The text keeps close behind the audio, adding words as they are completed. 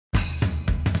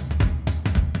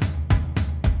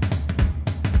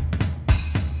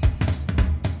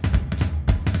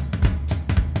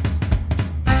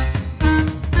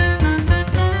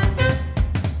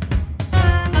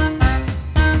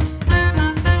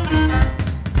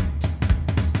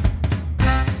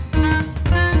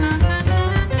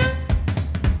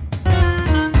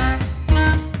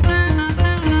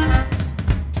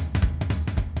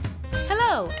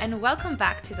welcome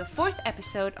back to the fourth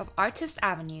episode of Artist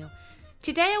Avenue.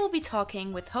 Today I will be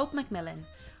talking with Hope McMillan.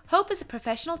 Hope is a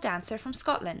professional dancer from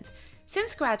Scotland.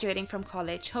 Since graduating from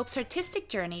college, Hope's artistic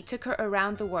journey took her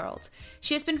around the world.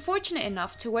 She has been fortunate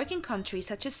enough to work in countries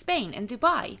such as Spain and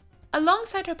Dubai.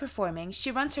 Alongside her performing, she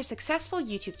runs her successful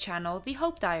YouTube channel, The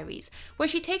Hope Diaries, where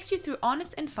she takes you through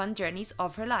honest and fun journeys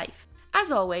of her life. As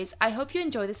always, I hope you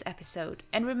enjoy this episode,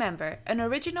 and remember, an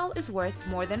original is worth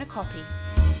more than a copy.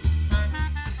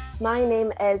 My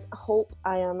name is Hope.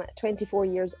 I am 24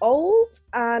 years old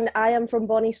and I am from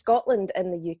Bonnie, Scotland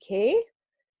in the UK.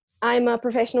 I'm a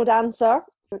professional dancer.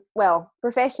 Well,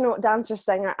 professional dancer,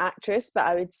 singer, actress, but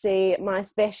I would say my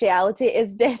speciality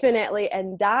is definitely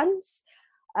in dance.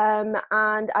 And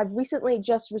I've recently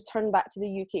just returned back to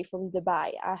the UK from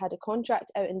Dubai. I had a contract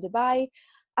out in Dubai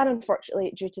and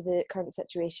unfortunately, due to the current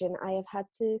situation, I have had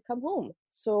to come home.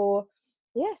 So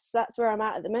yes, that's where I'm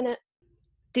at the minute.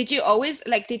 Did you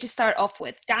start off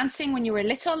with dancing when you were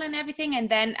little and everything? And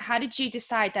then how did you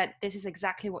decide that this is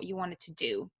exactly what you wanted to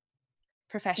do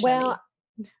professionally? Well,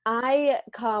 I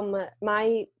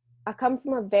come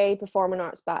from a very performing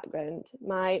arts background.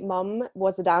 My mum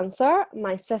was a dancer,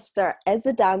 my sister is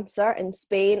a dancer in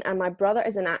Spain, and my brother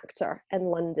is an actor in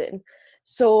London.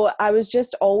 So I was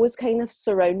just always kind of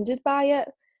surrounded by it.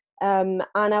 And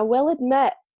I will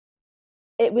admit,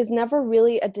 it was never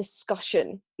really a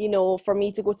discussion, for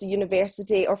me to go to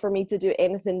university or for me to do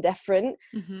anything different.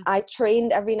 Mm-hmm. I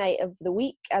trained every night of the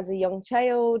week as a young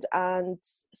child, and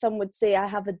some would say I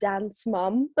have a dance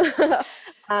mum.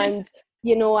 And,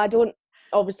 I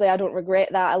don't regret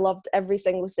that. I loved every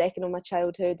single second of my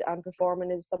childhood, and performing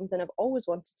is something I've always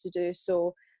wanted to do.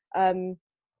 So, I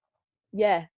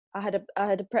had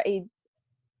a pretty,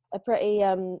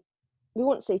 we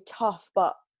won't say tough,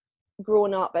 but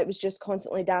growing up it was just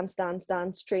constantly dance,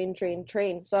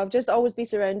 train. So I've just always been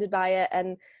surrounded by it,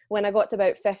 and when I got to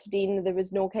about 15 there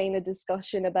was no kind of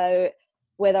discussion about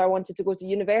whether I wanted to go to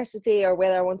university or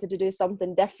whether I wanted to do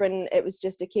something different. It was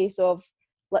just a case of,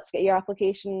 let's get your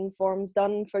application forms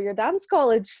done for your dance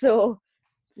college. So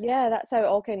yeah, that's how it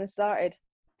all kind of started.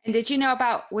 And did you know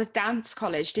with dance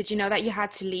college, did you know that you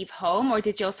had to leave home, or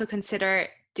did you also consider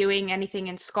doing anything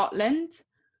in Scotland?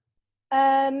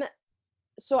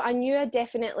 So I knew I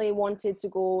definitely wanted to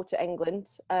go to England.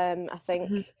 I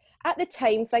think at the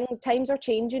time, times are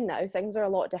changing now. Things are a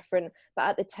lot different. But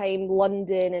at the time,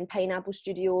 London and Pineapple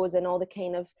Studios and all the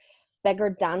kind of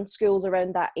bigger dance schools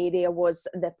around that area was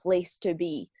the place to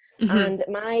be. Mm-hmm. And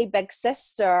my big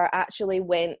sister actually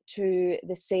went to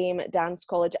the same dance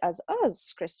college as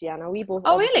us, Christiana. We both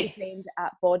trained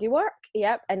at Bodywork,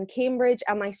 in Cambridge.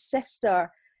 And my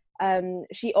sister,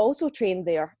 she also trained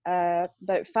there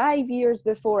about 5 years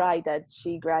before I did.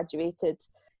 She graduated.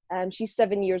 She's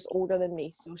 7 years older than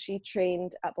me, so she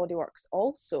trained at Bodyworks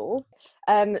also.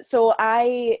 So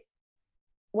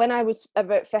when I was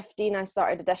about 15, I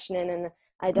started auditioning, and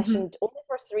I auditioned only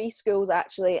for 3 schools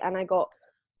actually, and I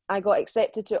got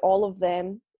accepted to all of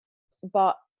them.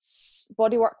 But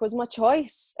Bodywork was my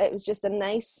choice. It was just a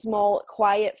nice, small,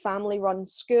 quiet, family-run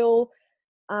school,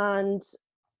 and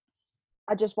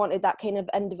I just wanted that kind of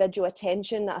individual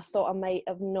attention that I thought I might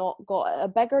have not got at a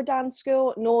bigger dance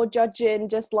school. No judging,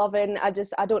 just loving. I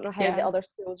don't know how the other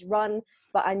schools run,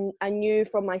 but I knew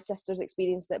from my sister's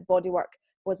experience that Bodywork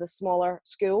was a smaller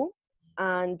school,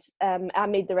 and I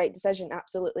made the right decision,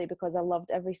 absolutely, because I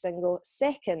loved every single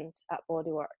second at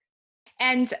Bodywork.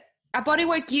 And at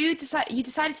Bodywork, you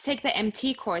decided to take the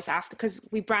MT course after, because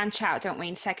we branch out, don't we,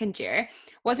 in second year.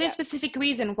 Was there a specific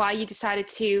reason why you decided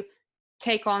to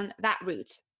take on that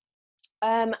route?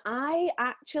 I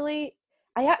actually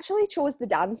chose the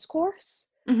dance course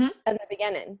in the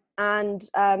beginning, and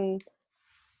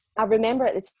I remember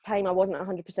at the time I wasn't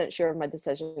 100% sure of my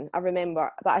decision.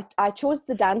 But I chose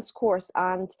the dance course,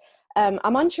 and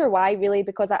I'm unsure why, really,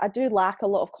 because I do lack a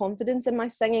lot of confidence in my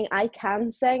singing. I can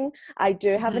sing, I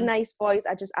do have a nice voice,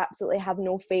 I just absolutely have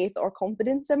no faith or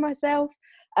confidence in myself.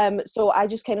 So I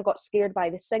just kind of got scared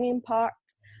by the singing part,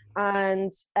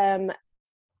 and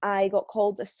I got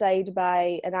called aside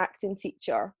by an acting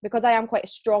teacher because I am quite a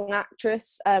strong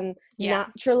actress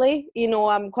naturally.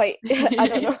 I'm quite, I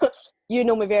don't know, you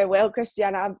know me very well,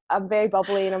 Christiana. I'm very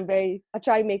bubbly, and I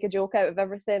try and make a joke out of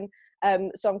everything.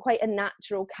 So I'm quite a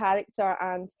natural character,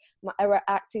 and our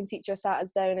acting teacher sat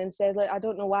us down and said, "Look, I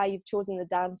don't know why you've chosen the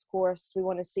dance course. We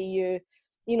want to see you,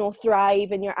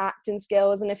 thrive in your acting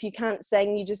skills. And if you can't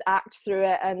sing, you just act through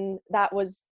it." And that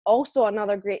was also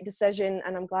another great decision,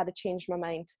 and I'm glad I changed my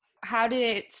mind. How did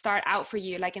it start out for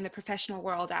you, like in the professional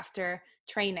world after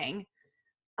training?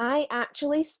 I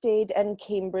actually stayed in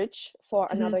Cambridge for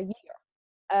another year.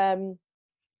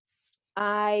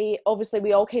 I obviously,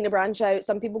 we all kind of branch out.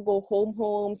 Some people go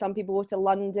home, some people go to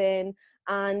London,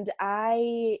 and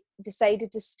I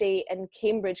decided to stay in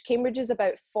Cambridge. Cambridge is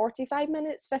about 45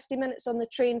 minutes, 50 minutes on the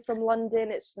train from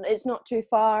London. It's not too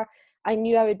far. I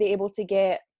knew I would be able to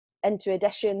get into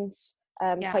auditions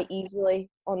Yeah. quite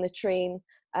easily on the train.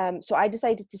 So I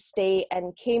decided to stay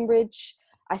in Cambridge.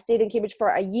 I stayed in Cambridge for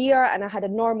a year, and I had a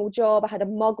normal job. I had a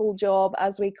muggle job,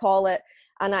 as we call it.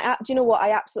 And do you know what?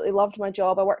 I absolutely loved my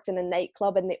job. I worked in a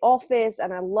nightclub in the office,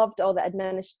 and I loved all the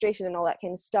administration and all that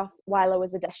kind of stuff while I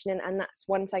was auditioning. And that's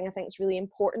one thing I think is really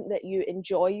important, that you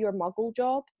enjoy your muggle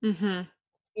job. Mm-hmm.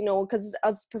 You know, because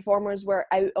as performers, we're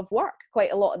out of work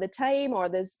quite a lot of the time, or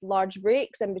there's large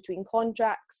breaks in between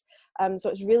contracts. So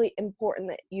it's really important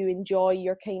that you enjoy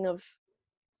your kind of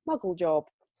muggle job,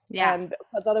 Yeah.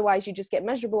 because otherwise you just get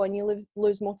miserable and you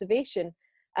lose motivation.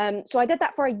 So I did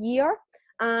that for a year,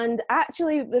 and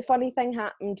actually the funny thing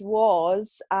happened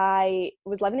was I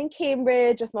was living in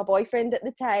Cambridge with my boyfriend at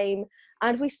the time,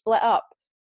 and we split up,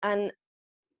 and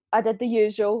I did the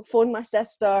usual, phoned my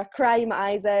sister, crying my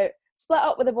eyes out, split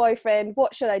up with a boyfriend,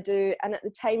 what should I do? And at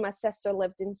the time my sister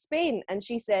lived in Spain, and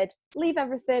she said, leave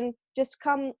everything, just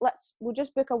come, we'll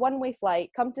just book a one-way flight,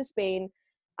 come to Spain.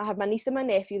 I have my niece and my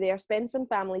nephew there, spend some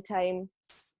family time,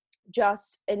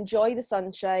 just enjoy the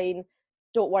sunshine,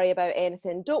 don't worry about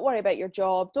anything, don't worry about your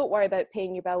job, don't worry about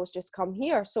paying your bills, just come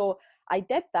here. So I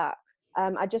did that.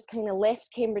 I just kind of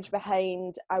left Cambridge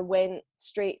behind. I went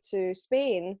straight to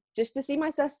Spain just to see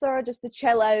my sister, just to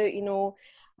chill out, you know.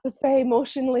 I was very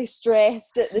emotionally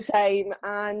stressed at the time,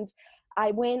 and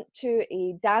I went to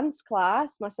a dance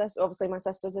class. My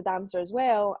sister's a dancer as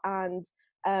well, and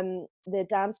the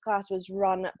dance class was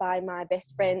run by my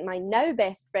best friend, my now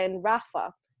best friend,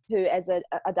 Rafa, who is a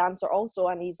dancer also,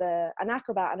 and he's an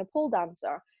acrobat and a pole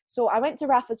dancer. So I went to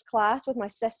Rafa's class with my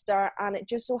sister, and it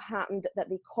just so happened that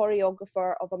the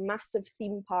choreographer of a massive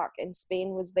theme park in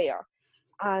Spain was there.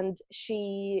 And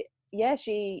she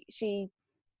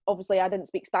obviously, I didn't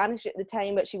speak Spanish at the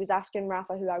time, but she was asking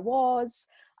Rafa who I was,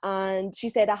 and she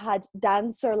said I had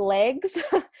dancer legs.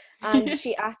 And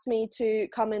she asked me to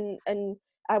come in, and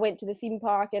I went to the theme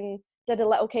park and did a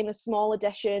little kind of small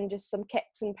audition, just some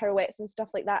kicks and pirouettes and stuff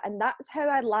like that. And that's how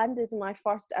I landed my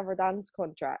first ever dance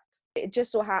contract. It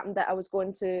just so happened that I was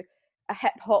going to a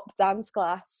hip hop dance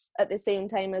class at the same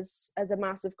time as a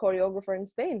massive choreographer in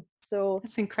Spain. So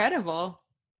That's incredible.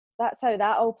 that's how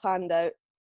that all planned out.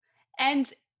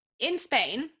 And in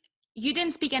Spain, you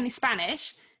didn't speak any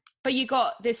Spanish, but you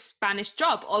got this Spanish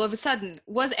job all of a sudden.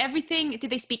 Did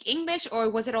they speak English, or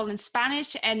was it all in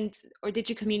Spanish? Or did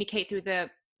you communicate through the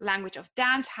language of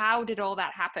dance? How did all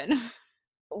that happen?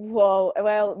 Whoa,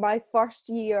 well, my first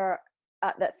year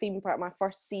at that theme park, my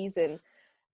first season,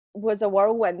 was a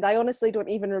whirlwind. I honestly don't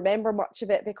even remember much of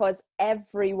it because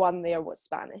everyone there was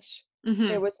Spanish. Mm-hmm.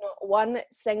 There was not one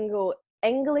single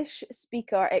English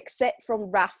speaker except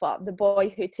from Rafa, the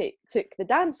boy who took the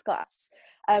dance class.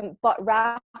 But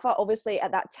Rafa, obviously,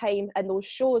 at that time in those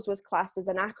shows was classed as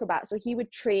an acrobat, so he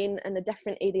would train in a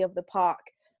different area of the park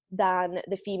than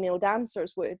the female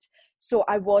dancers would. So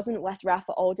I wasn't with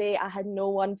Rafa all day. I had no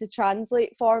one to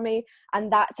translate for me, and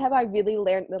that's how I really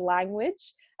learned the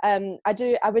language. I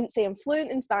wouldn't say I'm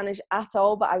fluent in Spanish at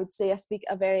all, but I would say I speak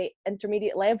a very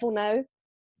intermediate level now.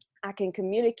 I can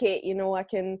communicate, you know, I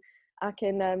can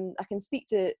speak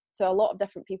to a lot of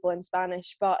different people in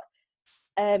Spanish, but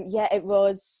it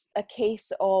was a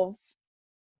case of,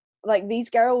 like, these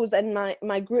girls in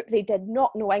my group, they did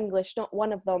not know English, not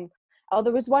one of them.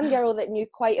 There was one girl that knew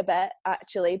quite a bit,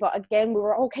 actually, but again, we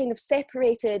were all kind of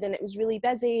separated, and it was really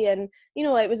busy, and, you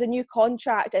know, it was a new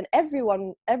contract, and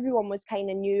everyone was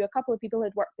kind of new. A couple of people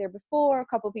had worked there before, a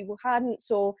couple of people hadn't,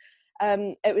 so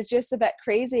it was just a bit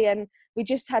crazy, and we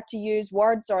just had to use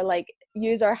words, or like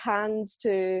use our hands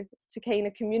to kind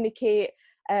of communicate.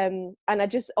 And I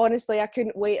just, honestly, I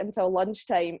couldn't wait until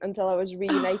lunchtime until I was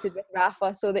reunited with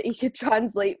Rafa so that he could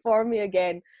translate for me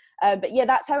again. But yeah,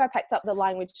 that's how I picked up the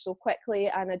language so quickly.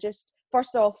 And I just,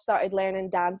 first off, started learning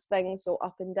dance things. So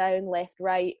up and down, left,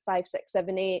 right, 5, 6,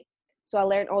 7, 8. So I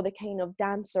learned all the kind of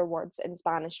dancer words in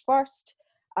Spanish first.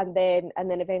 And then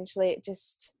eventually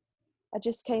I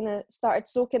just kind of started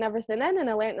soaking everything in, and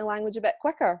I learned the language a bit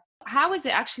quicker. How is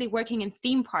it actually working in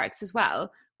theme parks as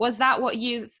well? Was that what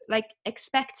you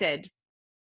expected?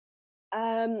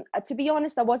 To be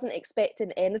honest, I wasn't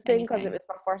expecting anything because it was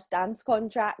my first dance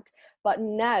contract. But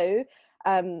now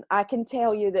I can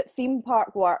tell you that theme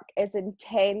park work is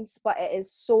intense, but it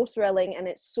is so thrilling and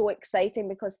it's so exciting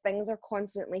because things are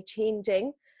constantly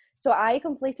changing. So I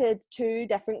completed 2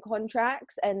 different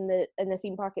contracts in the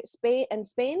theme park in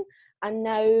Spain, and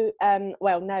now,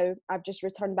 now I've just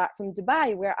returned back from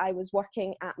Dubai, where I was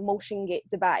working at Motion Gate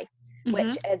Dubai,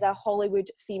 which is a Hollywood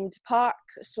themed park.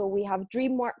 So we have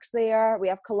DreamWorks there, we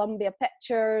have Columbia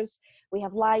Pictures, we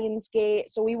have Lionsgate.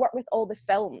 So we work with all the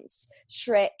films: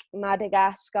 Shrek,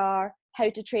 Madagascar, How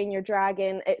to Train Your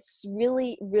Dragon. It's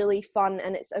really, really fun,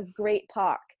 and it's a great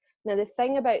park. Now, the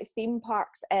thing about theme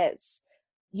parks is,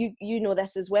 you know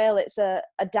this as well, it's a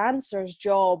dancer's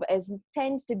job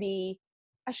tends to be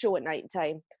a show at night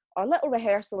time, or a little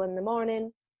rehearsal in the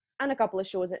morning and a couple of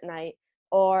shows at night.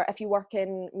 Or if you work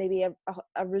in maybe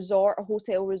a resort, a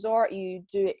hotel resort, you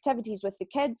do activities with the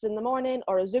kids in the morning,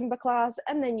 or a Zumba class,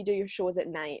 and then you do your shows at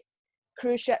night.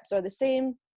 Cruise ships are the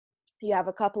same. You have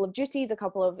a couple of duties, a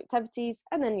couple of activities,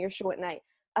 and then your show at night.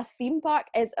 A theme park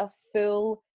is a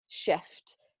full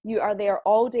shift. You are there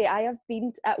all day. I have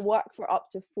been at work for up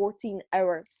to 14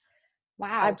 hours.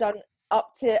 Wow. I've done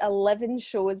up to 11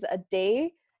 shows a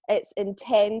day. It's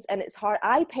intense and it's hard.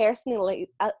 I personally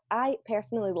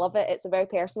love it. It's a very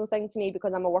personal thing to me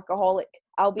because I'm a workaholic.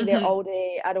 I'll be there all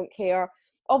day. I don't care.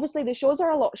 Obviously, the shows are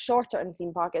a lot shorter in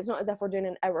theme park. It's not as if we're doing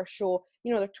an hour show.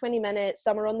 You know, they're 20 minutes.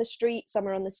 Some are on the street, some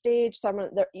are on the stage,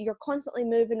 you're constantly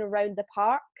moving around the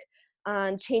park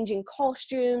and changing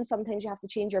costumes. Sometimes you have to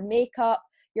change your makeup.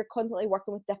 You're constantly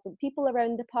working with different people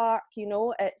around the park. You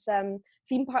know, it's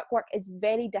theme park work is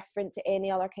very different to any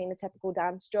other kind of typical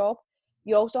dance job.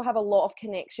 You also have a lot of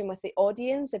connection with the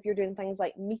audience if you're doing things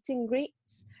like meet and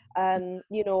greets.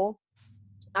 You know,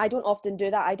 I don't often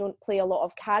do that. I don't play a lot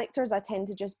of characters. I tend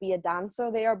to just be a dancer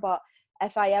there. But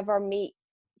if I ever meet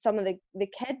some of the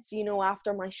kids, you know,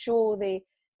 after my show,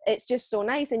 it's just so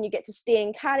nice, and you get to stay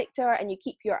in character and you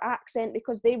keep your accent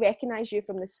because they recognize you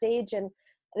from the stage. And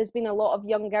there's been a lot of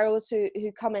young girls who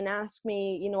come and ask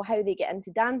me, you know, how they get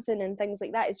into dancing and things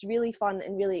like that. It's really fun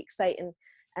and really exciting.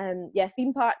 Yeah,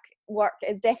 theme park work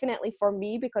is definitely for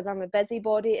me because I'm a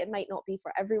busybody. It might not be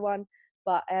for everyone,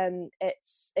 but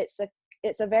it's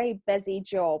a very busy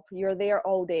job. You're there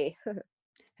all day. There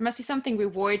must be something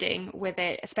rewarding with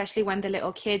it, especially when the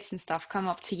little kids and stuff come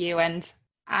up to you and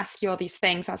ask you all these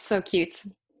things. That's so cute.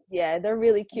 Yeah, they're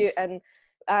really cute. And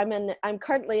I'm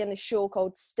currently in a show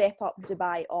called Step Up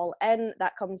Dubai All In.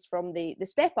 That comes from the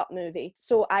Step Up movie.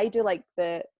 So I do like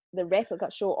the replica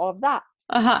show of that.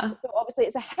 So obviously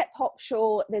it's a hip hop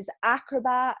show. There's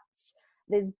acrobats,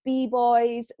 there's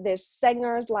b-boys, there's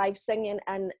singers live singing,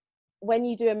 and when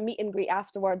you do a meet and greet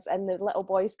afterwards and the little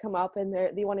boys come up and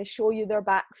they want to show you their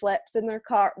backflips and their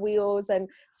cartwheels, and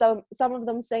some of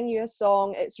them sing you a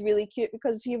song, it's really cute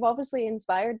because you've obviously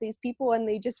inspired these people and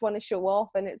they just want to show off,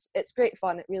 and it's great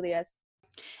fun. It really is.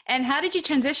 And how did you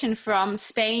transition from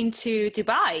Spain to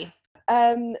Dubai?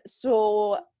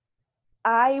 So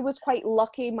I was quite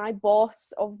lucky. My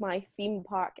boss of my theme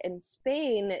park in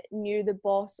Spain knew the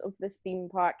boss of the theme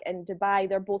park in Dubai.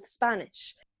 They're both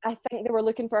Spanish. I think they were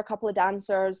looking for a couple of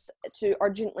dancers to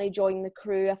urgently join the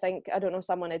crew. I don't know,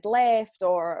 someone had left,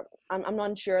 or I'm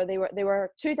not sure. They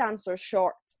were 2 dancers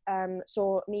short.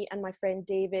 So me and my friend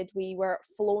David, we were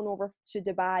flown over to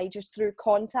Dubai just through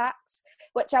contacts,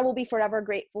 which I will be forever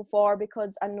grateful for,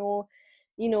 because I know,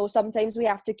 you know, sometimes we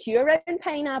have to queue around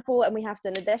Pineapple and we have to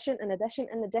an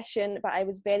addition. But I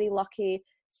was very lucky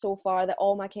so far that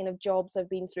all my kind of jobs have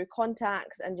been through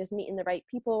contacts and just meeting the right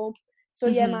people. So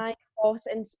yeah, my boss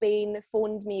in Spain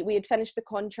phoned me. We had finished the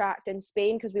contract in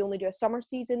Spain because we only do a summer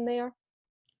season there.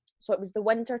 So it was the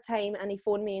winter time, and he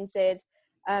phoned me and said,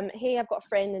 hey, I've got a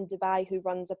friend in Dubai who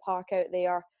runs a park out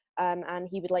there, and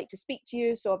he would like to speak to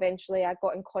you. So eventually I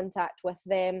got in contact with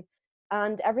them,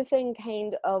 and everything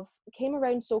kind of came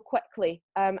around so quickly.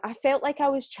 I felt like I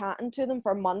was chatting to them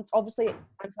for months. Obviously,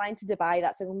 I'm flying to Dubai.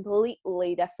 That's a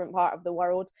completely different part of the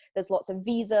world. There's lots of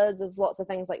visas. There's lots of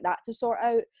things like that to sort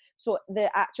out. So the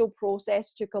actual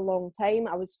process took a long time.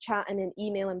 I was chatting and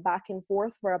emailing back and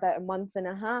forth for about a month and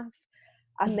a half.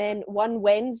 And then one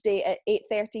Wednesday at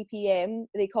 8:30 p.m,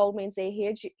 they called me and say,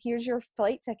 here's your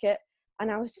flight ticket.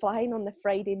 And I was flying on the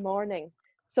Friday morning.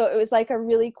 So it was like a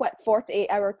really quick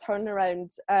 48-hour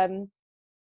turnaround.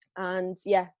 And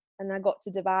yeah, and I got to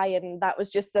Dubai, and that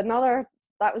was just another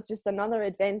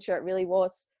adventure. It really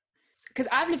was. Because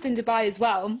I've lived in Dubai as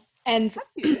well. And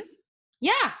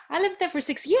yeah, I lived there for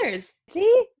 6 years.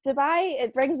 See, Dubai,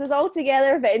 it brings us all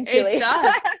together eventually. It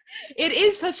does. It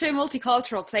is such a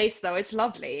multicultural place, though. It's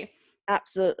lovely.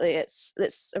 Absolutely.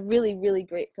 It's a really, really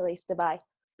great place, Dubai.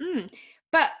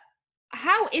 But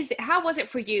how was it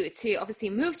for you to obviously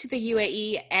move to the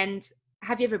UAE, and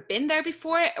have you ever been there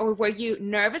before, or were you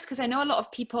nervous? Because I know a lot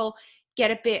of people get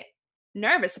a bit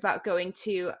nervous about going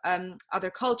to other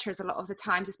cultures a lot of the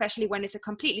times, especially when it's a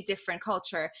completely different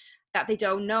culture that they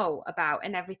don't know about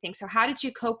and everything. So how did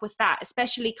you cope with that,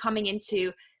 especially coming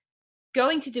into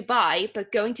going to Dubai,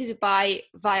 but going to Dubai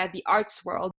via the arts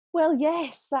world? Well,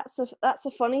 yes, that's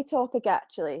a funny topic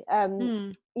actually.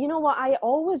 Mm. You know what? I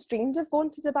always dreamed of going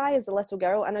to Dubai as a little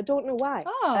girl, and I don't know why.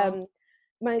 Oh.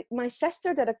 My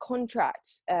sister did a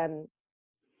contract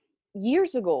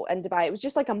years ago in Dubai. It was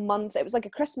just like a month. It was like a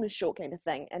Christmas show kind of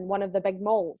thing in one of the big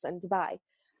malls in Dubai,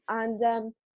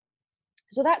 and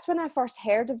so that's when I first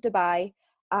heard of Dubai.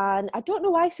 And I don't know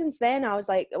why since then I was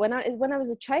like, when I was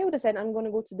a child, I said I'm going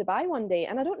to go to Dubai one day,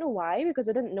 and I don't know why, because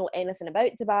I didn't know anything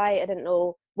about Dubai. I didn't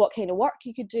know what kind of work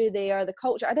you could do there, the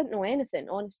culture. I didn't know anything,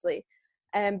 honestly.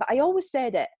 But I always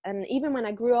said it, and even when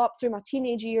I grew up through my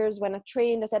teenage years, when I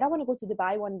trained, I said I want to go to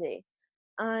Dubai one day.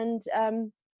 And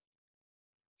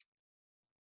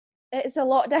it's a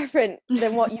lot different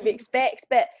than what you expect,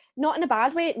 but not in a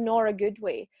bad way nor a good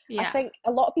way. I Yeah. think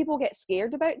a lot of people get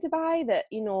scared about Dubai, that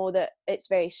that it's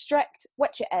very strict,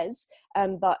 which it is,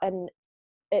 but and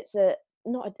it's a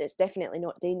not it's definitely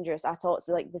not dangerous at all. It's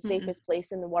like the Mm-mm. safest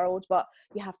place in the world, but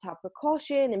you have to have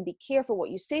precaution and be careful what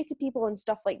you say to people and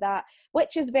stuff like that,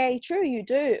 which is very true, you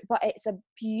do. But it's a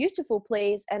beautiful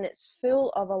place, and it's full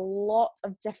of a lot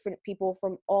of different people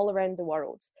from all around the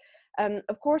world.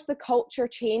 Of course, the culture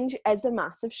change is a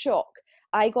massive shock.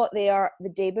 I got there the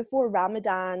day before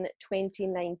Ramadan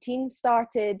 2019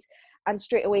 started, and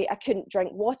straight away I couldn't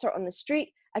drink water on the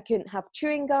street. I couldn't have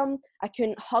chewing gum. I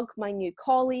couldn't hug my new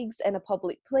colleagues in a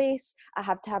public place. I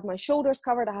have to have my shoulders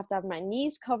covered. I have to have my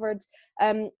knees covered.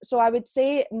 So I would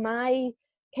say my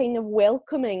kind of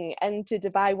welcoming into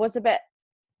Dubai was a bit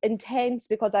intense,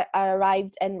 because I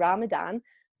arrived in Ramadan.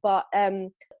 But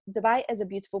Dubai is a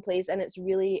beautiful place, and it's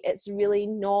really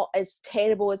not as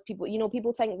terrible as people.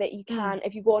 People think that you Mm. can,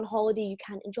 if you go on holiday, you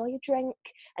can't enjoy a drink,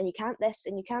 and you can't this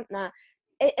and you can't that.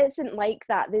 It isn't like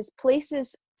that. There's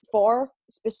places for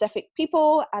specific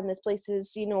people, and there's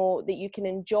places that you can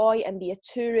enjoy and be a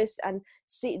tourist and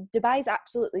see. Dubai is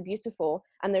absolutely beautiful,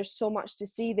 and there's so much to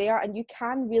see there, and you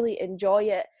can really enjoy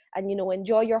it, and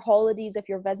enjoy your holidays if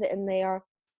you're visiting there.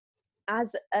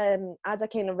 As a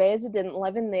kind of resident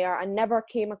living there, I never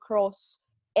came across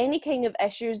any kind of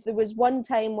issues. There was one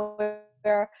time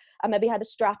where I maybe had a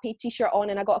strappy t-shirt on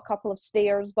and I got a couple of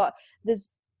stares, but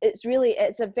it's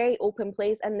a very open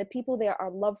place, and the people there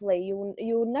are lovely.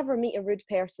 You'll never meet a rude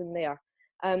person there.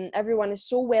 Everyone is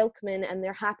so welcoming, and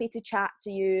they're happy to chat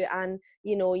to you, and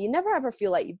you never ever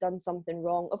feel like you've done something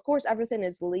wrong. Of course, everything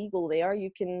is legal there.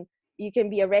 You can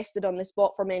be arrested on the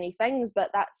spot for many things,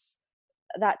 but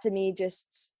that to me,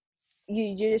 just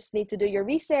you just need to do your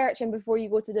research, and before you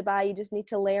go to Dubai, you just need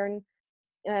to learn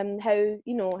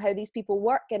how these people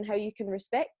work and how you can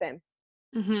respect them.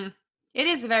 Mm-hmm. It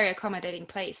is a very accommodating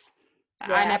place. I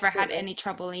Yeah, never had absolutely. any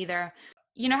trouble either.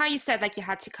 You know how you said like you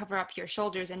had to cover up your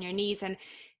shoulders and your knees, and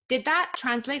did that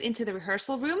translate into the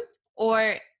rehearsal room?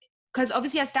 Or because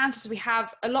obviously as dancers we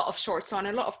have a lot of shorts on,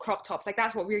 a lot of crop tops, like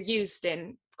that's what we're used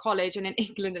in college and in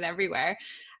England and everywhere.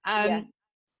 Yeah.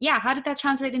 Yeah, how did that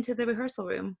translate into the rehearsal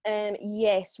room?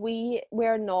 Yes, we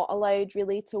were not allowed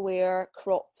really to wear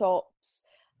crop tops.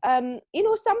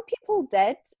 Some people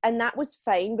did, and that was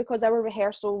fine, because our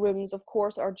rehearsal rooms, of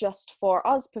course, are just for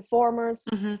us performers.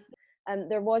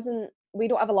 Mm-hmm. We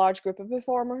don't have a large group of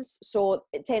performers, so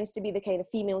it tends to be the kind of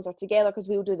females are together, because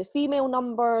we'll do the female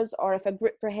numbers, or if a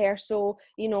group rehearsal,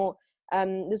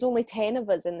 there's only 10 of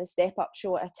us in the step up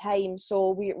show at a time,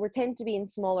 so we tend to be in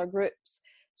smaller groups.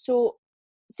 So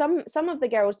some of the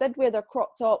girls did wear their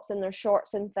crop tops and their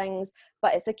shorts and things,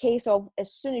 but it's a case of,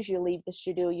 as soon as you leave the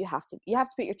studio, you have to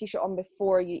put your t-shirt on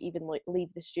before you even leave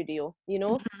the studio.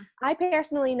 Mm-hmm. I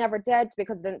personally never did,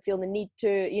 because I didn't feel the need to.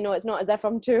 It's not as if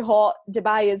I'm too hot.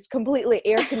 Dubai is completely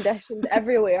air conditioned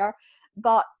everywhere.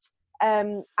 But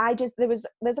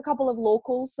there's a couple of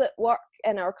locals that work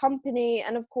in our company,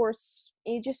 and of course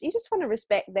you just want to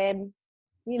respect them.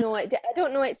 I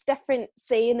don't know, it's different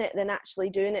saying it than actually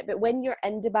doing it, but when you're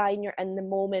in Dubai and you're in the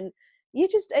moment,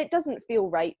 it doesn't feel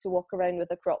right to walk around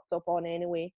with a crop top on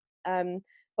anyway.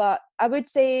 But I would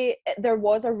say there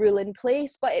was a rule in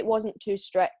place, but it wasn't too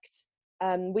strict.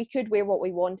 We could wear what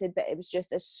we wanted, but it was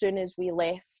just as soon as we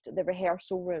left the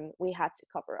rehearsal room, we had to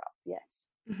cover up. Yes.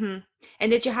 Mm-hmm.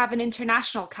 And did you have an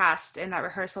international cast in that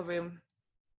rehearsal room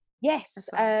Yes, as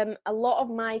well? a lot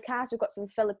of my cast, we've got some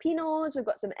Filipinos, we've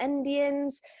got some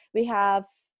Indians, we have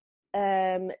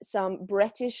some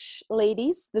British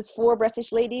ladies. There's 4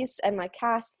 British ladies in my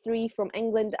cast, 3 from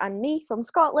England and me from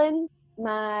Scotland.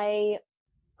 My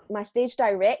stage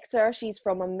director, she's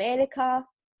from America.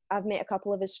 I've met a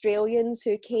couple of Australians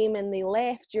who came and they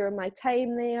left during my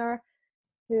time there.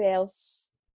 Who else?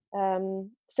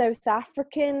 South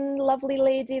African lovely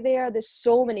lady there. There's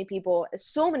so many people.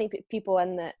 People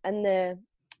in the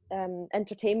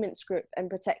entertainments group in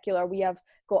particular. We have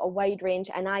got a wide range,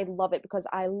 and I love it because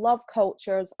I love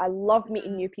cultures. I love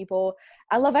meeting new people.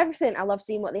 I love everything. I love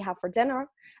seeing what they have for dinner.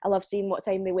 I love seeing what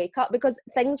time they wake up, because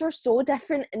things are so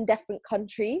different in different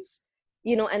countries,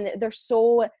 you know, and they're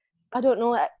so, I don't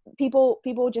know,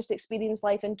 people just experience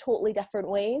life in totally different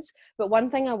ways. But one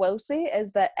thing I will say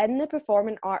is that in the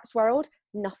performing arts world,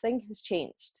 nothing has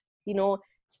changed. You know,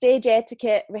 stage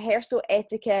etiquette, rehearsal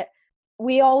etiquette,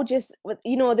 we all just,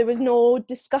 you know, there was no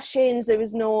discussions, there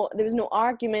was no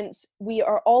arguments. We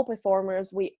are all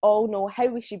performers. We all know how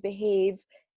we should behave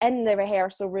in the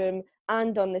rehearsal room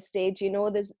and on the stage. You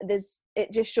know, there's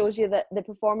it just shows you that the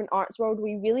performing arts world,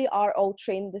 we really are all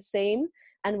trained the same,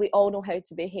 and we all know how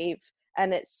to behave.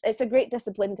 And it's a great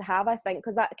discipline to have, I think,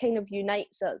 because that kind of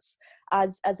unites us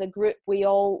as a group. We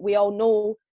all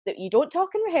know that you don't talk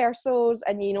in rehearsals,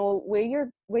 and you know where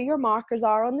your markers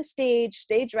are on the stage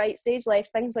right, stage left,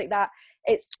 things like that.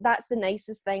 That's the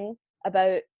nicest thing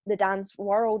about the dance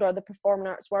world or the performing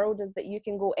arts world, is that you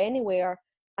can go anywhere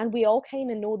and we all kind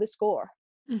of know the score.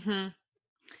 Mm-hmm. And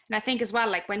I think as well,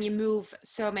 like when you move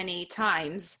so many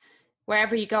times,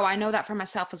 wherever you go, I know that for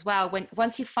myself as well,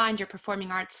 once you find your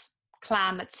performing arts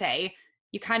clan, let's say,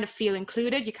 you kind of feel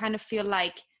included, you kind of feel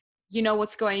like you know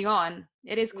what's going on.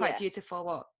 It is quite beautiful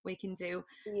what we can do.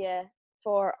 Yeah,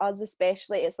 for us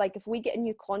especially, it's like if we get a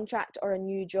new contract or a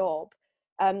new job,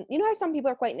 you know how some people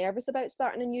are quite nervous about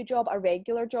starting a new job, a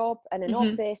regular job in an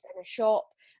office, in a shop,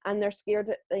 and they're scared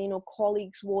that, you know,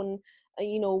 colleagues won't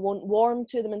warm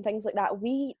to them and things like that.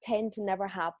 We tend to never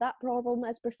have that problem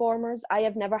as performers. I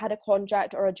have never had a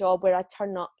contract or a job where I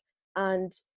turn up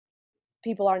and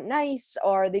people aren't nice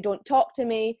or they don't talk to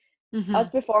me. As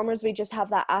performers, we just have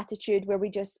that attitude where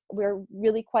we're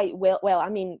really quite well, I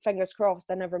mean, fingers crossed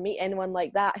I never meet anyone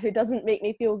like that who doesn't make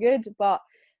me feel good, but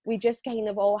we just kind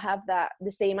of all have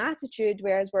the same attitude,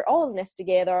 whereas we're all in this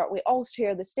together. We all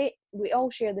share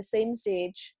the same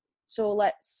stage, so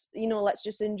let's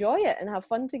just enjoy it and have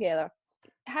fun together.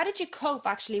 How did you cope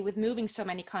actually with moving so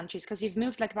many countries? Because you've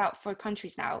moved like about 4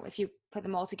 countries now, if you put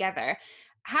them all together.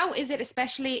 How is it,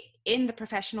 especially in the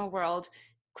professional world,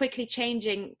 quickly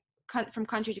changing from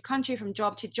country to country, from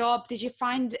job to job? Did you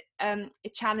find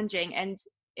it challenging? And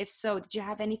if so, did you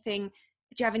have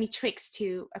any tricks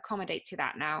to accommodate to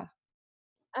that now?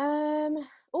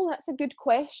 Oh, that's a good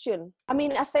question. I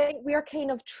mean, I think we're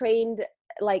kind of trained,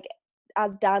 like,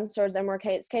 as dancers, and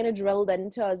it's kind of drilled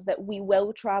into us that we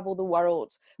will travel the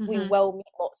world. We will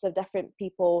meet lots of different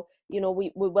people. You know,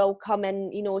 we will come in,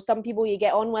 you know, some people you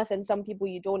get on with and some people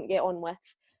you don't get on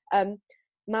with.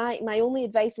 My only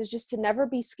advice is just to never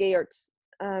be scared.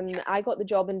 I got the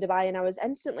job in Dubai and I was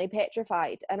instantly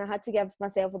petrified, and I had to give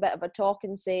myself a bit of a talk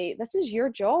and say, this is your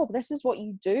job, this is what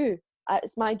you do.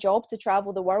 It's my job to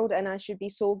travel the world, and I should be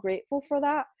so grateful for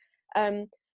that.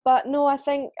 But no, I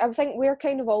think we're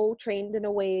kind of all trained in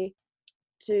a way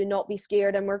to not be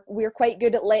scared, and we're quite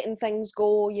good at letting things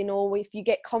go. You know, if you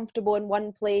get comfortable in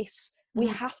one place, we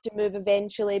have to move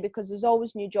eventually, because there's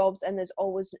always new jobs and there's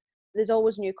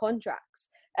always new contracts.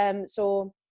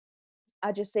 So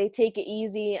I just say take it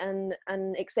easy and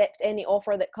accept any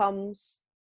offer that comes.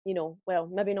 You know, well,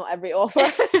 maybe not every offer,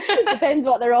 depends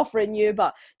what they're offering you,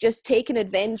 but just take an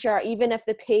adventure, even if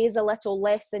the pay is a little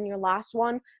less than your last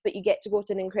one, but you get to go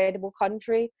to an incredible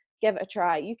country, give it a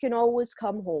try. You can always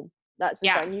come home. That's the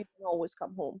thing, you can always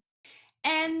come home.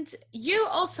 And you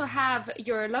also have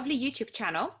your lovely YouTube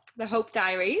channel, The Hope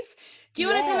Diaries. Do you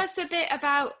want to tell us a bit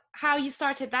about how you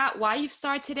started that, why you've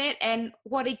started it, and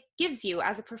what it gives you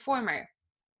as a performer?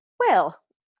 Well,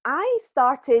 I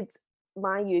started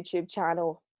my YouTube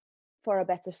channel for a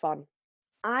bit of fun.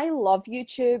 I love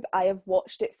YouTube. I have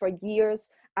watched it for years,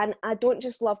 and I don't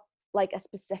just love like a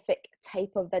specific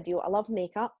type of video. I love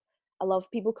makeup. I love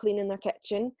people cleaning their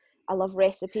kitchen. I love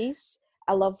recipes.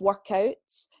 I love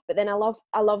workouts, but then I love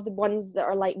the ones that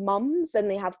are like mums and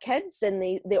they have kids and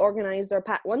they organize their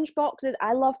packed lunch boxes.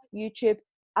 I love YouTube.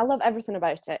 I love everything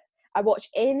about it. I watch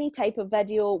any type of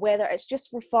video, whether it's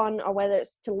just for fun or whether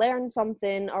it's to learn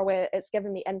something or whether it's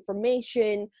giving me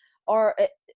information, or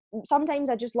sometimes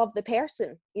I just love the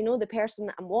person, you know, the person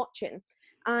that I'm watching.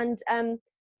 And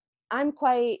I'm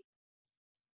quite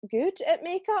good at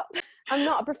makeup. I'm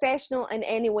not a professional in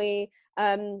any way.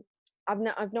 I've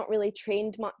not really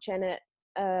trained much in it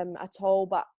at all,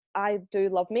 but I do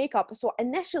love makeup. So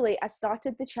initially I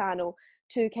started the channel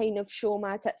to kind of show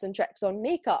my tips and tricks on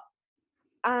makeup.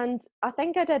 And I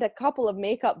think I did a couple of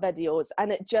makeup videos,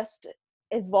 and it just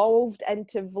evolved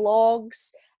into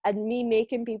vlogs and me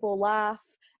making people laugh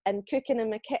and cooking in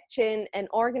my kitchen and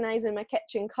organizing my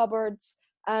kitchen cupboards.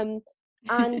 And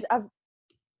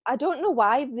I don't know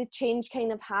why the change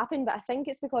kind of happened, but I think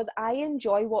it's because I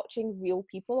enjoy watching real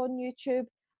people on YouTube.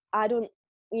 I don't,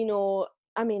 you know,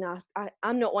 I mean,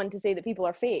 I'm not one to say that people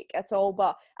are fake at all,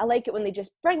 but I like it when they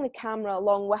just bring the camera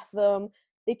along with them.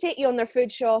 They take you on their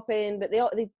food shopping, but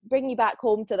they bring you back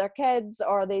home to their kids,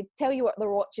 or they tell you what they're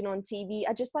watching on TV.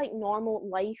 I just like normal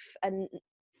life and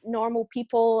normal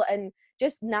people and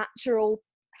just natural,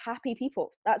 happy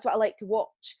people. That's what I like to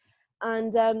watch.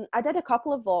 And I did a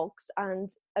couple of vlogs, and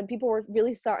people were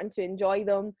really starting to enjoy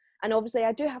them. And obviously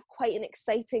I do have quite an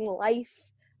exciting life.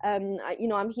 I'm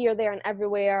here, there and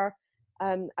everywhere.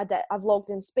 I vlogged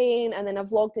in Spain, and then I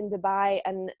vlogged in Dubai,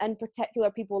 and in particular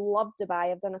people love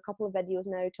Dubai. I've done a couple of videos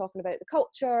now talking about the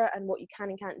culture and what you can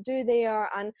and can't do there,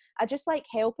 and I just like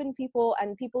helping people.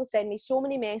 And people send me so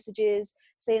many messages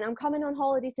saying, I'm coming on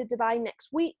holiday to Dubai next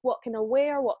week, what can I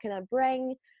wear, what can I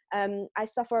bring? I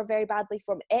suffer very badly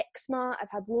from eczema. I've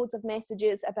had loads of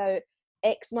messages about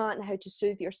eczema and how to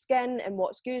soothe your skin and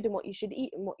what's good and what you should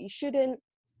eat and what you shouldn't.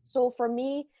 So for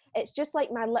me, it's just like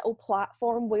my little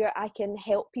platform where I can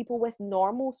help people with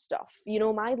normal stuff. You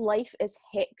know, my life is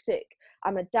hectic.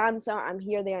 I'm a dancer. I'm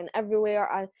here, there and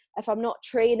everywhere. If I'm not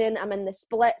training, I'm in the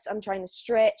splits. I'm trying to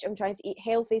stretch. I'm trying to eat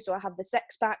healthy so I have the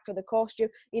six pack for the costume,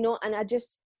 you know, and I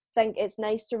just think it's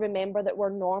nice to remember that we're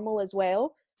normal as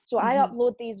well. So I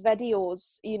upload these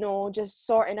videos, you know, just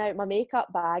sorting out my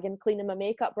makeup bag and cleaning my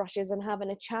makeup brushes and having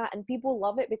a chat, and people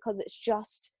love it because it's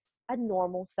just a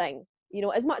normal thing. You know,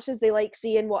 as much as they like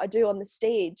seeing what I do on the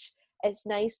stage, it's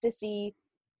nice to see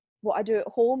what I do at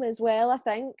home as well, I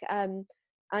think. And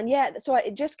yeah, so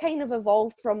it just kind of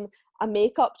evolved from a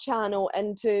makeup channel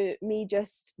into me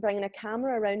just bringing a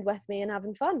camera around with me and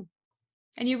having fun.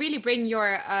 And you really bring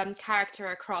your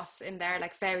character across in there,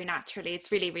 like very naturally.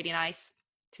 It's really, really nice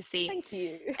to see. Thank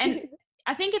you. And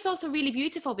I think it's also really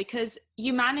beautiful because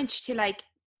you managed to like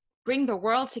bring the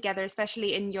world together,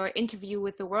 especially in your interview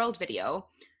with the world video.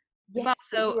 Yes, Well.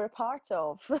 that you were a part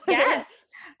of. Yes.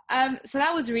 So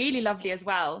that was really lovely as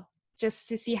well, just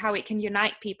to see how it can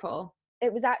unite people.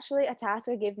 It was actually a task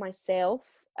I gave myself.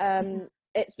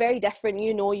 It's very different,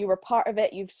 you know, you were part of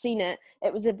it, you've seen it.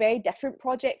 It was a very different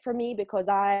project for me because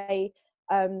I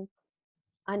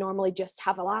normally just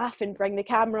have a laugh and bring the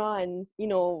camera and, you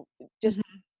know, just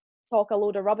talk a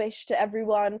load of rubbish to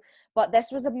everyone. But this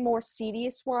was a more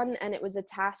serious one, and it was a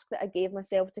task that I gave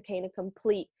myself to kind of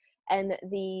complete in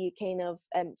the kind of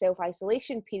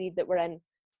self-isolation period that we're in.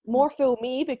 More fool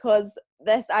me, because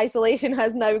this isolation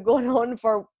has now gone on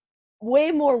for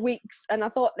way more weeks, and I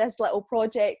thought this little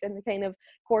project and the kind of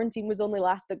quarantine was only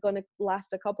going to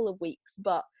last a couple of weeks.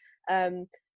 But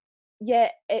yeah,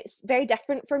 it's very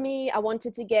different for me. I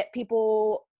wanted to get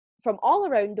people from all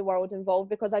around the world involved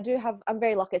because I'm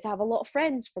very lucky to have a lot of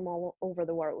friends from all over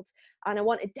the world, and I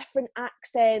wanted different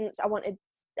accents. I wanted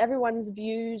everyone's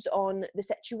views on the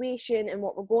situation and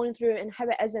what we're going through and how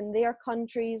it is in their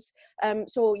countries.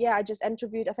 So yeah, I just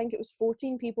interviewed, I think it was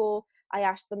 14 people. I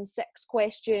asked them 6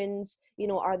 questions. You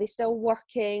know, are they still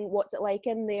working? What's it like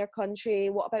in their country?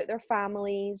 What about their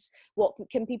families? What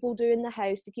can people do in the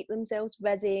house to keep themselves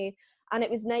busy? And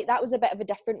it was nice. That was a bit of a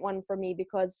different one for me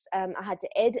because I had to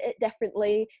edit it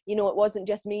differently. You know, it wasn't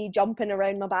just me jumping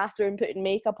around my bathroom putting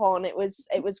makeup on. It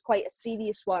was quite a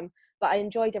serious one, but I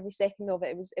enjoyed every second of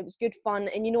it. It was good fun.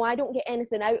 And you know, I don't get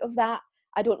anything out of that.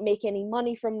 I don't make any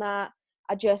money from that.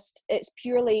 It's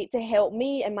purely to help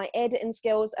me and my editing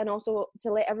skills, and also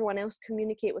to let everyone else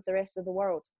communicate with the rest of the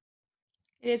world.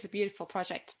 It is a beautiful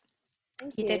project.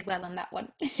 Thank You you. did well on that one.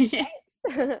 Thanks.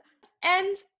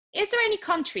 And is there any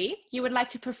country you would like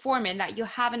to perform in that you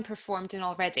haven't performed in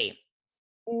already?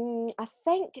 I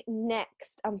think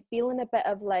next I'm feeling a bit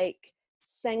of like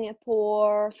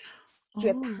Singapore,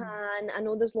 Japan. I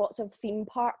know there's lots of theme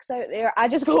parks out there. I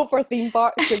just go for theme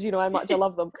parks because you know how much I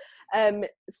love them.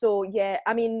 So yeah,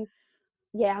 I mean,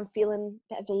 yeah, I'm feeling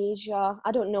a bit of Asia.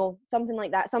 I don't know, something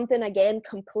like that. Something again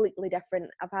completely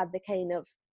different. I've had the kind of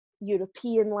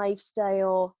European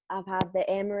lifestyle. I've had the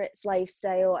Emirates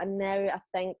lifestyle, and now I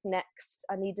think next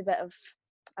I need a bit of,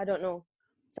 I don't know,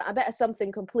 a bit of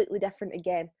something completely different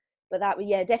again. But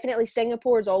yeah, definitely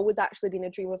Singapore has always actually been a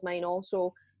dream of mine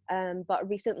also. But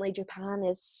recently Japan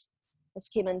has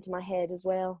came into my head as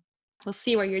well. We'll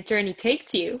see where your journey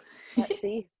takes you. Let's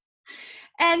see.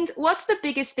 And what's the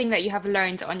biggest thing that you have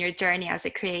learned on your journey as a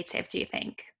creative, do you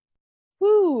think?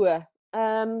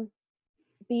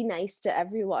 Be nice to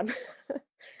everyone.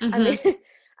 I mean,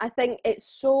 I think it's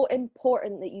so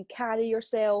important that you carry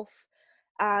yourself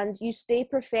and you stay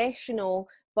professional,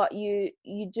 but you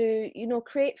do, you know,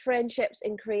 create friendships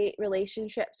and create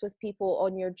relationships with people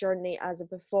on your journey as a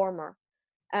performer.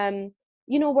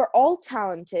 You know, we're all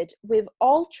talented, we've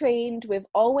all trained, we've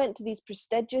all went to these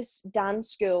prestigious dance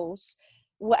schools.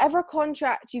 Whatever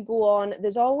contract you go on,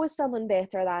 there's always someone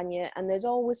better than you and there's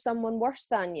always someone worse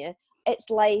than you. It's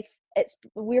life.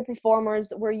 We're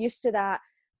performers, we're used to that.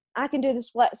 I can do the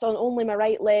splits on only my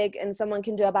right leg and someone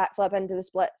can do a backflip into the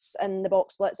splits and the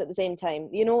box splits at the same time.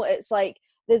 You know, it's like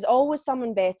there's always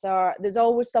someone better, there's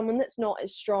always someone that's not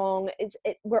as strong.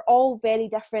 We're all very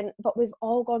different, but we've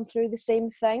all gone through the same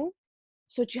thing.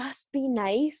 So just be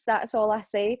nice, that's all I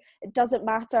say. It doesn't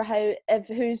matter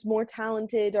who's more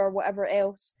talented or whatever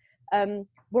else.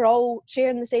 We're all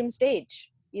sharing the same stage,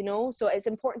 you know. So it's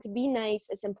important to be nice,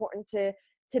 it's important to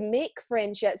make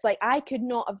friendships. Like, I could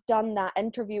not have done that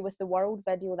interview with the world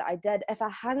video that I did if I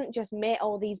hadn't just met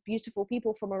all these beautiful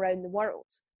people from around the world,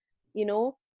 you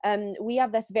know. We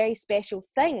have this very special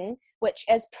thing, which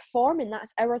is performing.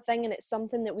 That's our thing, and it's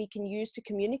something that we can use to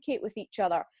communicate with each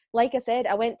other. Like I said,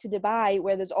 I went to Dubai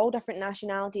where there's all different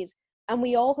nationalities and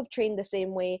we all have trained the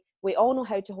same way. We all know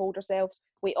how to hold ourselves.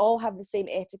 We all have the same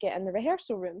etiquette in the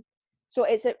rehearsal room. So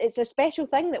it's a special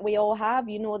thing that we all have,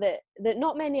 you know, that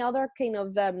not many other kind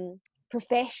of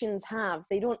professions have.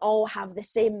 They don't all have the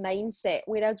same mindset,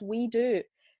 whereas we do.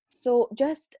 So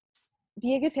just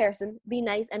be a good person, be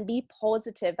nice, and be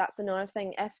positive. That's another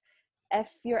thing. If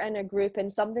you're in a group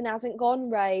and something hasn't gone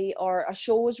right, or a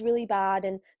show is really bad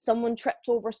and someone tripped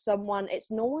over someone, it's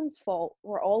no one's fault.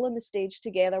 We're all on the stage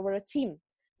together. We're a team.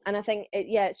 And I think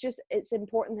it's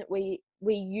important that we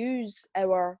use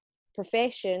our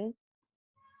profession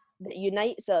that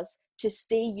unites us to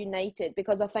stay united,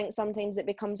 because I think sometimes it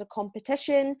becomes a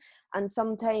competition and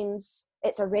sometimes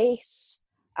it's a race.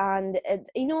 And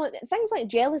you know, things like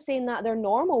jealousy and that, they're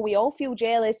normal. We all feel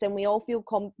jealous and we all feel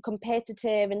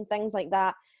competitive and things like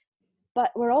that,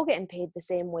 but we're all getting paid the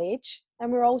same wage and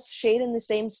we're all sharing the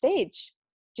same stage.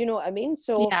 Do you know what I mean?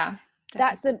 So Yeah,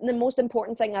 that's the most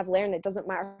important thing I've learned. It doesn't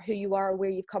matter who you are or where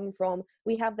you've come from.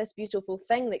 We have this beautiful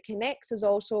thing that connects us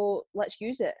all, so let's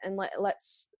use it and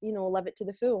let's, you know, live it to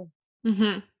the full.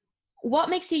 Mm-hmm. What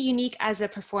makes you unique as a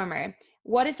performer?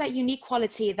 What is that unique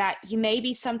quality that you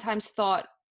maybe sometimes thought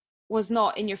was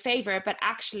not in your favor, but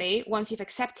actually once you've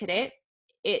accepted it,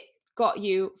 it got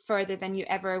you further than you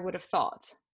ever would have thought?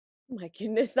 Oh my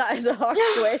goodness, that is a hard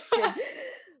question.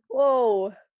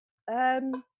 Whoa.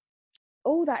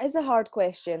 Oh, that is a hard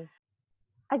question.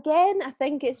 Again, I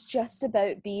think it's just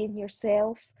about being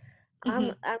yourself.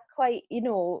 Mm-hmm. I'm quite, you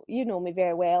know me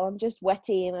very well. I'm just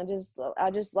witty and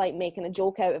I just like making a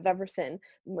joke out of everything.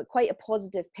 I'm quite a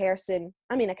positive person.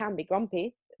 I mean, I can be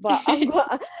grumpy, but I'm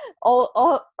quite,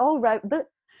 all right.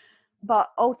 But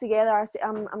altogether,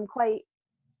 I'm quite.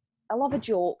 I love a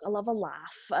joke. I love a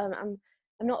laugh. I'm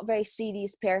not a very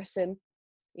serious person,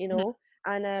 you know.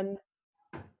 And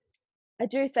I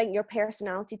do think your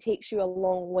personality takes you a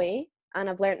long way, and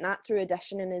I've learnt that through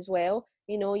auditioning as well.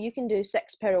 You know, you can do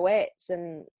 6 pirouettes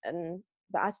and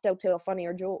but I still tell a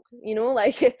funnier joke. You know,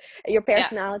 like your Yeah.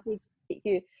 personality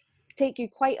take you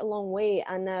quite a long way.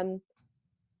 And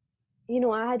you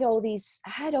know, I had all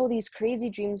these crazy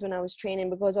dreams when I was training,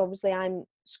 because obviously I'm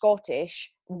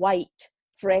Scottish, white,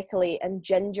 freckly, and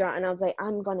ginger, and I was like,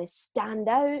 I'm gonna stand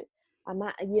out.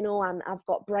 I've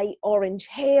got bright orange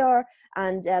hair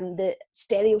and the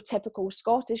stereotypical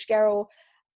Scottish girl,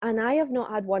 and I have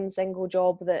not had one single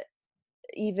job that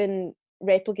even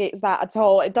replicates that at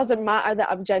all. It doesn't matter that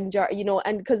I'm ginger, you know,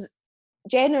 and because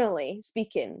generally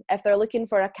speaking, if they're looking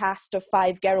for a cast of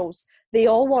 5 girls, they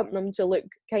all want them to look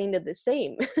kind of the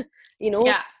same, you know,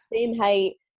 Yeah. same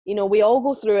height. You know, we all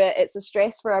go through it. It's a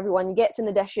stress for everyone. You get to an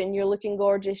audition, you're looking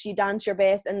gorgeous, you dance your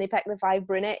best, and they pick the 5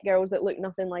 brunette girls that look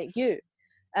nothing like you.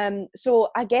 So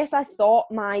I guess I thought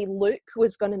my look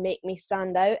was going to make me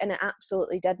stand out, and it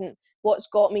absolutely didn't. What's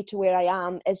got me to where I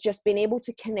am is just being able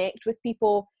to connect with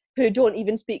people who don't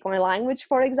even speak my language,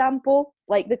 for example.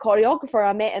 Like the choreographer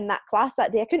I met in that class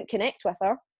that day, I couldn't connect with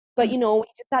her. But, you know, we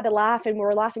just had a laugh, and we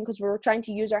were laughing because we were trying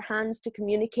to use our hands to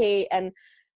communicate. And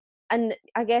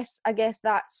I guess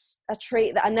that's a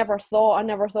trait that I never thought,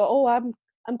 oh,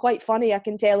 I'm quite funny, I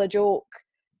can tell a joke.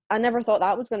 I never thought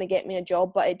that was going to get me a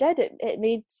job, but it did. It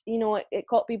made, you know, it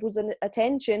caught people's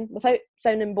attention without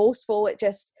sounding boastful. It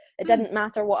didn't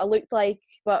matter what I looked like,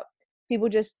 but people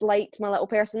just liked my little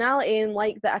personality and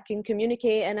liked that I can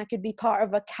communicate and I could be part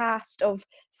of a cast of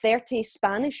 30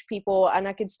 Spanish people and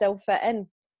I could still fit in.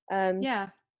 Yeah.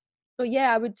 So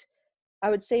yeah, I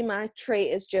would say my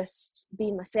trait is just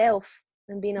being myself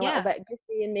and being a little Yeah. bit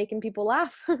goofy and making people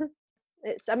laugh.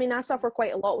 I mean, I suffer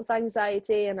quite a lot with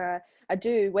anxiety, and I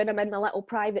do when I'm in my little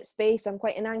private space. I'm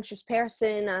quite an anxious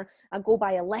person. I go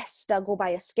by a list, I go by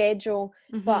a schedule,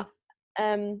 Mm-hmm. but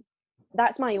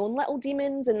that's my own little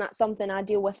demons, and that's something I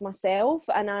deal with myself.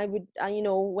 And you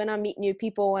know, when I meet new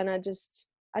people, and I just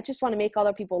want to make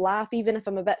other people laugh, even if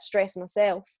I'm a bit stressed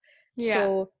myself. Yeah.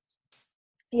 So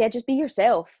yeah, just be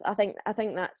yourself. I think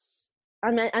that's,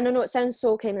 I mean, I know it sounds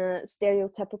so kind of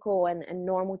stereotypical and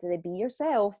normal to be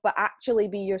yourself, but actually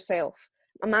be yourself.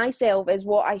 Myself is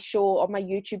what I show on my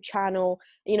YouTube channel.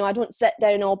 You know, I don't sit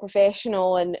down all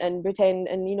professional and pretend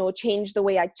and, you know, change the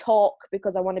way I talk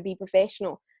because I want to be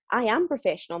professional. I am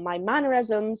professional. My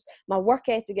mannerisms, my work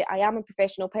ethic, I am a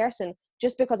professional person.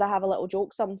 Just because I have a little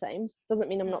joke sometimes doesn't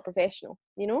mean I'm not professional,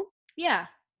 you know? Yeah,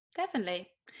 definitely.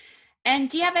 And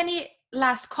do you have any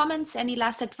last comments, any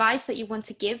last advice that you want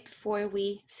to give before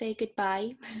we say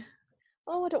goodbye?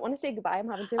 Oh, I don't want to say goodbye. I'm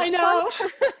having too I much fun. know.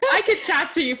 I could chat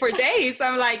to you for days.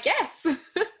 I'm like, yes.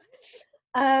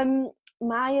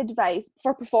 My advice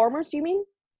for performers, do you mean?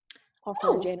 Or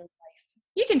for the Oh, general?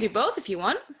 you can do both if you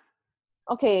want.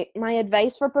 Okay, my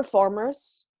advice for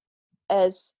performers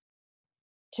is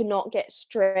to not get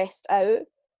stressed out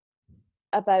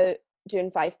about doing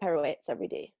 5 pirouettes every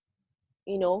day.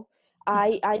 You know,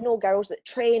 I know girls that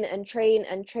train and train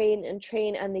and train and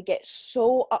train, and they get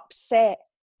so upset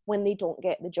when they don't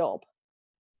get the job.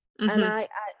 And Mm-hmm.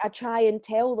 I try and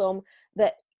tell them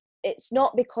that it's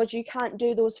not because you can't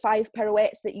do those 5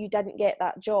 pirouettes that you didn't get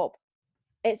that job.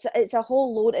 It's a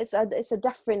whole load. It's a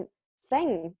different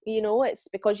thing, you know. It's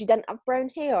because you didn't have brown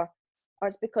hair, or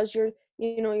it's because you're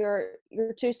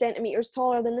 2 centimeters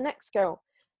taller than the next girl.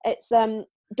 It's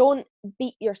don't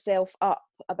beat yourself up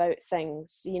about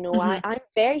things, you know. Mm-hmm. I'm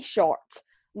very short,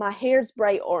 my hair's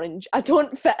bright orange, I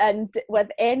don't fit in with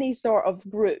any sort of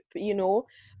group, you know,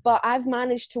 but I've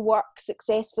managed to work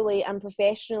successfully and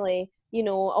professionally. You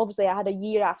know, obviously I had a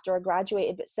year after I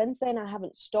graduated, but since then I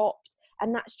haven't stopped.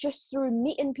 And that's just through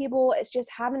meeting people. It's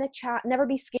just having a chat. Never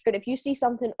be scared. If you see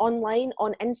something online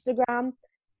on Instagram,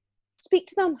 speak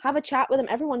to them, have a chat with them.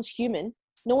 Everyone's human.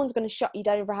 No one's going to shut you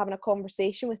down for having a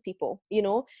conversation with people, you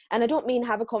know. And I don't mean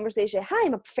have a conversation, hi,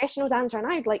 I'm a professional dancer and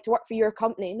I'd like to work for your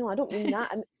company. No, I don't mean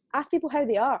that. And ask people how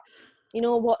they are. You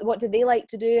know, what do they like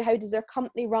to do? How does their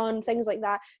company run? Things like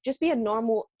that. Just be a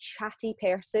normal, chatty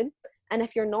person. And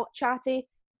if you're not chatty,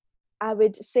 I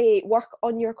would say work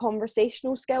on your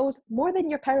conversational skills more than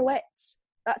your pirouettes.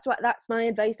 That's my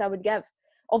advice I would give.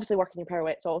 Obviously work on your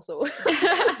pirouettes also.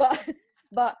 but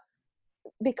but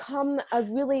become a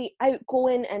really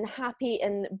outgoing and happy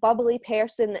and bubbly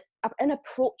person, an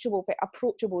approachable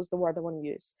is the word I want to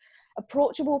use.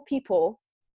 Approachable people,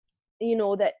 you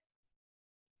know, that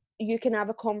you can have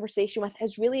a conversation with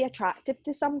is really attractive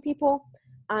to some people.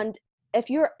 And if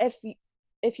you're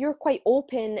quite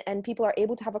open and people are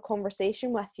able to have a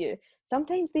conversation with you,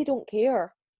 sometimes they don't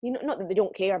care. You know, not that they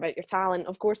don't care about your talent.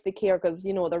 Of course they care, because,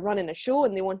 you know, they're running a show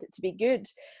and they want it to be good.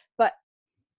 But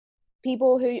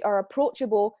people who are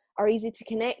approachable are easy to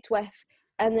connect with,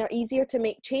 and they're easier to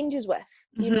make changes with,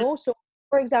 you Mm-hmm. know. So,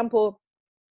 for example,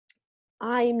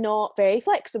 I'm not very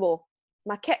flexible.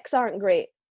 My kicks aren't great,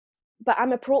 but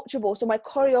I'm approachable. So my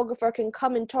choreographer can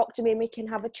come and talk to me and we can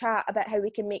have a chat about how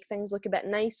we can make things look a bit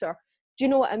nicer. Do you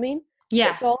know what I mean? Yeah.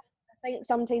 It's all, I think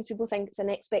sometimes people think it's an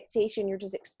expectation. You're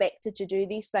just expected to do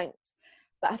these things.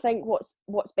 But I think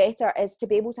what's better is to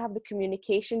be able to have the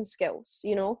communication skills,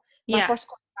 you know. My Yeah. first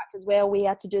contract as well, we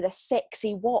had to do this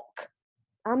sexy walk.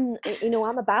 I'm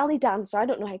a ballet dancer. I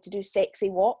don't know how to do sexy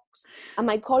walks. And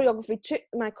my Spanish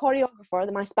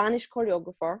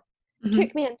choreographer, Mm-hmm.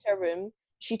 took me into a room.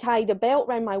 She tied a belt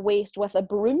around my waist with a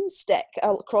broomstick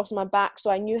across my back, so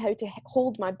I knew how to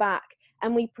hold my back.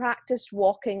 And we practiced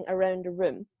walking around a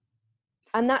room.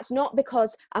 And that's not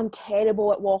because I'm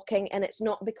terrible at walking, and it's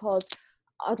not because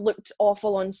I looked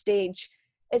awful on stage.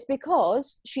 It's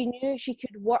because she knew she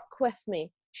could work with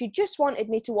me. She just wanted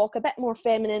me to walk a bit more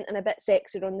feminine and a bit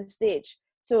sexier on the stage.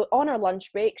 So on our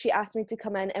lunch break, she asked me to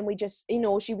come in, and we just, you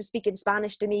know, she was speaking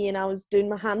Spanish to me and I was doing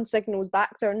my hand signals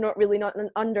back to her, not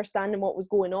understanding what was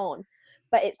going on.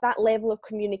 But it's that level of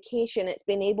communication. It's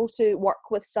being able to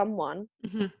work with someone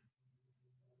Mm-hmm.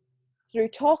 through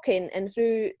talking and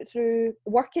through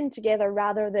working together,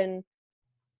 rather than,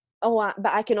 but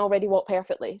I can already walk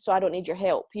perfectly, so I don't need your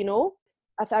help, you know.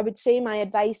 I would say my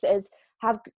advice is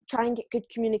try and get good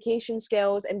communication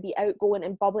skills and be outgoing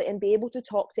and bubbly and be able to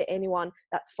talk to anyone.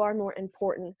 That's far more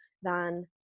important than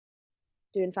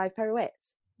doing 5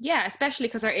 pirouettes. Yeah, especially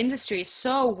because our industry is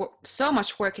so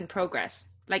much work in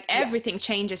progress. Like Yes. everything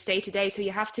changes day to day, so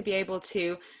you have to be able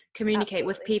to communicate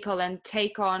with Absolutely. people and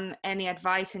take on any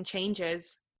advice and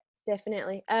changes.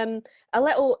 Definitely. A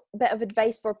little bit of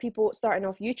advice for people starting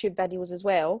off YouTube videos as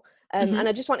well. And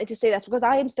I just wanted to say this because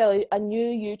I am still a new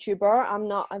YouTuber.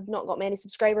 I've not got many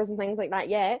subscribers and things like that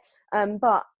yet.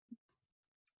 But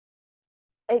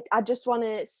I just want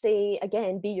to say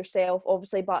again, be yourself,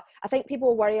 obviously. But I think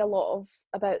people worry a lot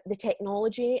about the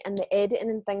technology and the editing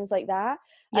and things like that.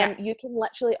 Yeah. You can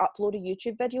literally upload a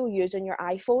YouTube video using your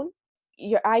iPhone.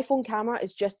 Your iPhone camera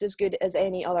is just as good as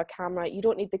any other camera. You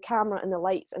don't need the camera and the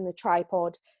lights and the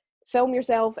tripod. Film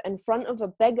yourself in front of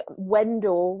a big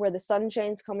window where the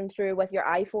sunshine's coming through with your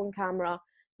iPhone camera.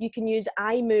 You can use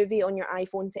iMovie on your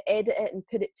iPhone to edit it and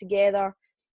put it together.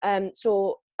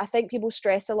 So I think people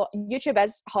stress a lot. YouTube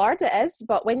is hard, it is,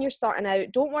 but when you're starting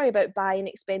out, don't worry about buying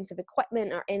expensive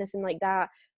equipment or anything like that.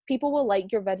 People will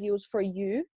like your videos for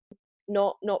you,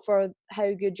 not for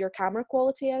how good your camera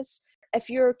quality is. If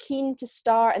you're keen to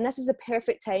start, and this is the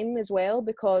perfect time as well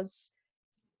because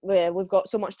we've got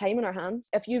so much time in our hands.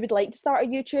 If you would like to start a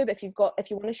YouTube, if you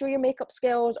want to show your makeup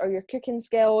skills or your cooking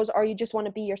skills, or you just want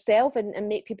to be yourself and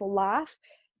make people laugh,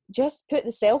 just put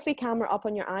the selfie camera up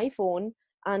on your iPhone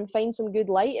and find some good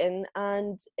lighting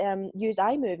and use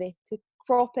iMovie to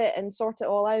crop it and sort it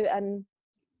all out. And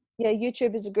yeah,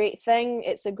 YouTube is a great thing.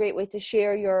 It's a great way to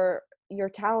share your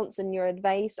talents and your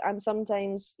advice, and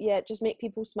sometimes just make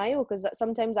people smile, because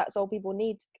sometimes that's all people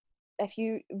need. If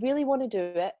you really want to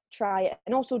do it, try it.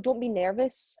 And also, don't be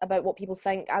nervous about what people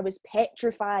think. I was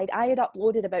petrified. I had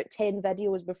uploaded about 10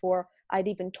 videos before I'd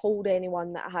even told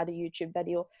anyone that I had a YouTube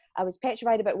video. I was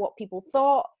petrified about what people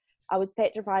thought. I was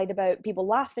petrified about people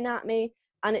laughing at me,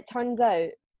 and it turns out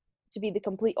to be the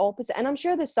complete opposite. And I'm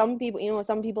sure there's some people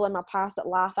in my past that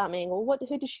laugh at me and go,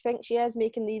 who does she think she is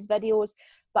making these videos?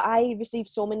 But I receive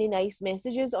so many nice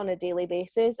messages on a daily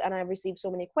basis, and I receive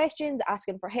so many questions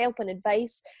asking for help and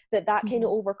advice that kind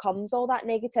of overcomes all that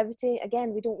negativity.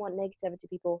 Again, we don't want negativity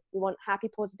people. We want happy,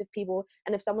 positive people.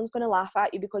 And if someone's going to laugh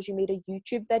at you because you made a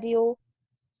YouTube video,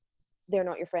 they're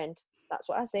not your friend. That's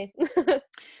what I say.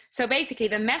 So basically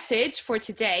the message for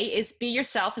today is be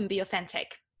yourself and be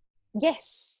authentic.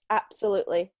 Yes,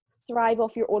 absolutely. Thrive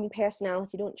off your own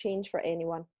personality. Don't change for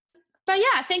anyone. But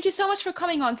yeah, thank you so much for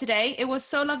coming on today. It was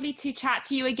so lovely to chat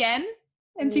to you again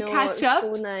and to catch up.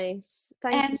 So nice.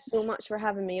 Thank you so much for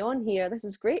having me on here. This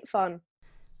is great fun.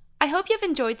 I hope you've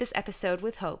enjoyed this episode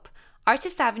with Hope.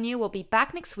 Artist Avenue will be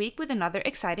back next week with another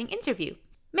exciting interview.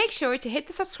 Make sure to hit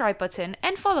the subscribe button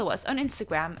and follow us on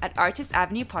Instagram at Artist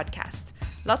Avenue Podcast.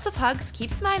 Lots of hugs, keep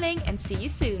smiling, and see you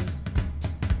soon.